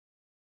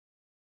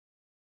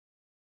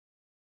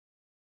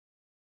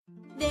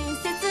伝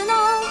説の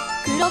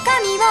黒髪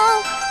を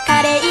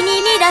華麗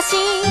に乱し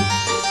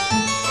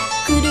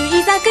狂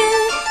い咲く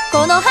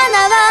この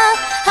花は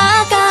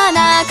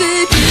儚く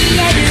消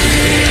える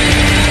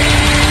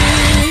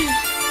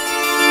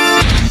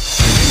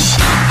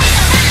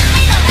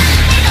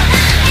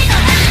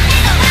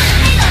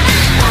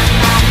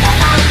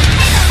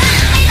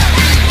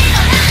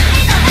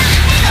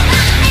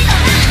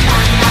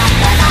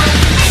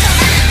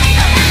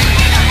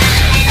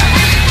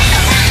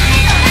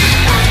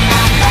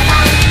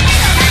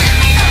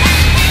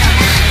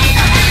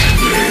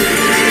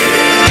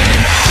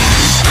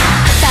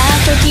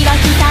時は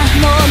来た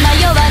もう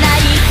迷わな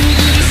い握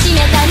りしめ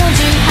たの18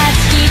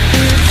切符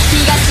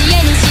東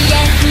へ西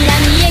へ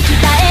南へ北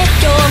へ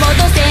今日も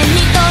路線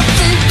に突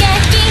撃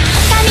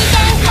上手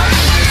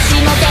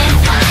下手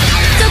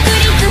直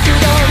立不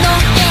動の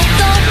へ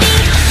そり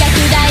逆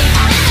大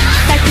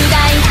拡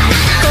大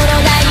転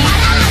がり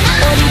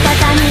折りた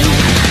たみ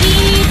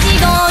いち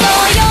ごの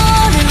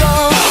夜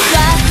を忘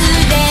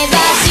れは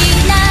し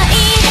な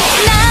い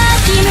泣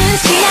き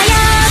虫なや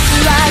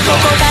つはこ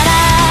こから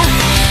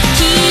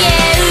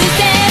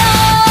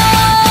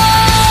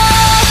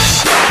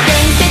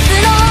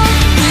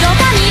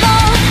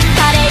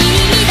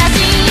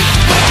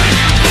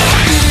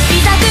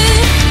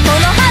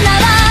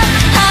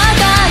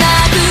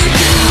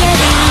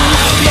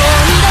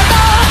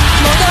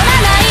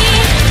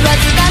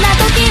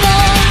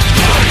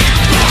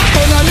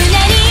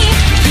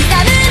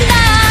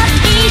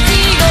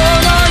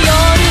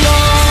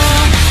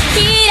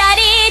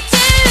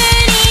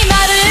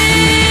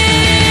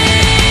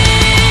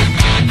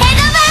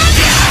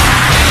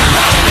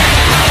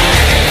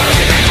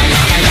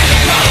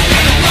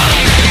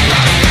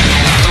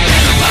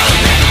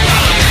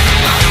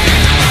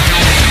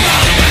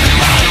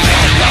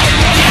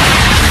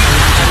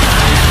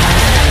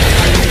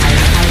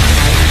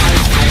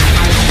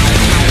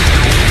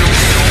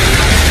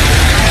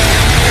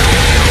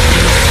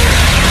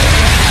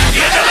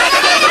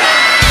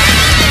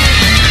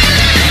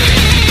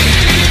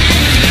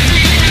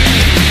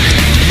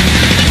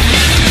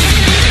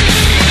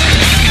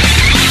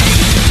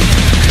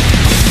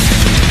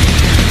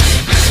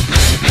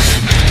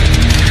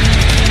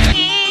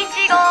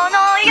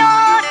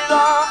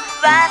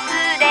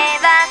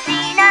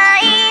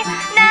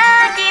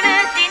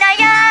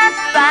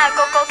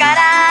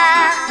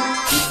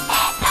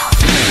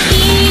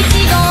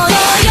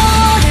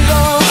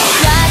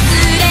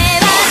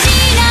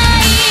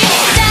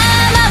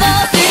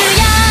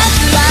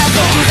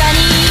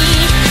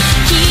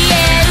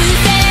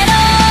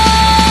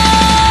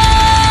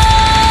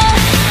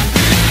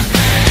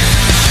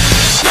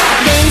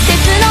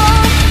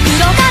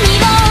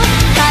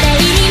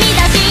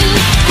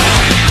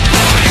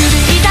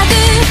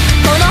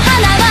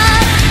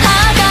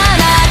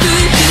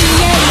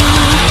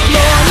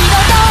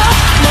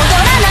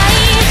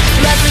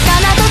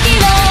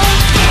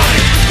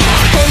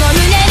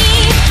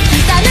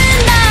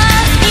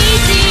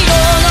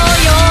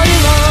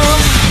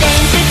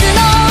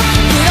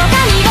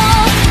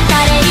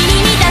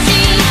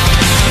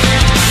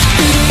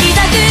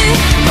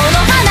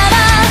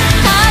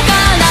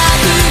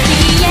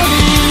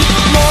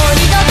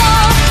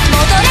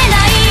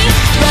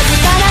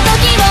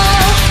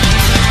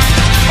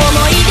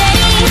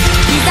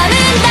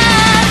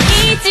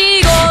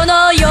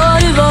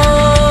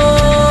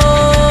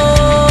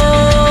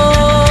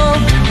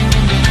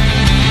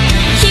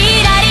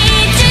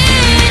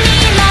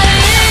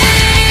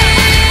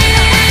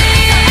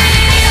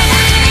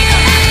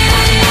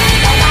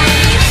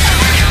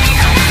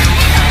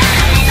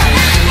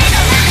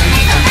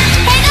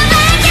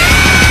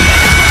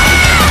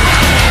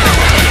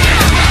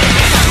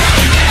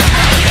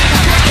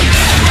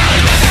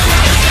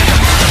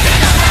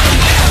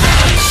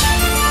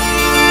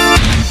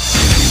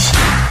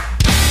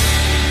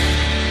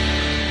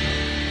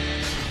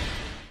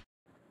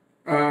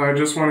I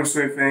just want to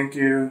say thank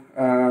you,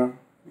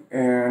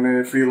 and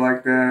if you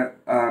like that,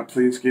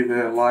 please give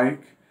it a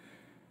like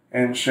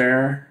and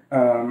share,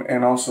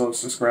 and also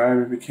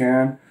subscribe if you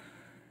can.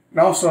 And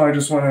also, I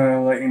just want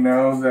to let you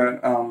know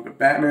that the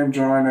Batman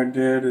drawing I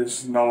did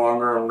is no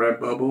longer on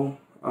Redbubble.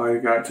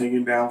 It got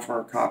taken down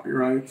for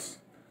copyrights.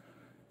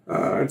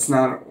 It's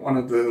not one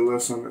of the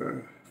lists on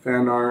the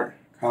fan art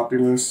copy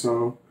list,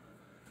 so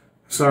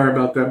sorry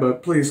about that,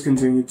 but please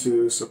continue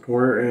to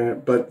support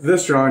it. But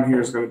this drawing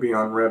here is going to be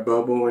on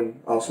Redbubble, and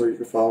also you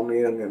can follow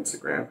me on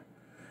Instagram.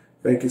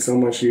 Thank you so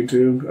much,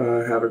 YouTube.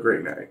 Have a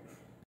great night.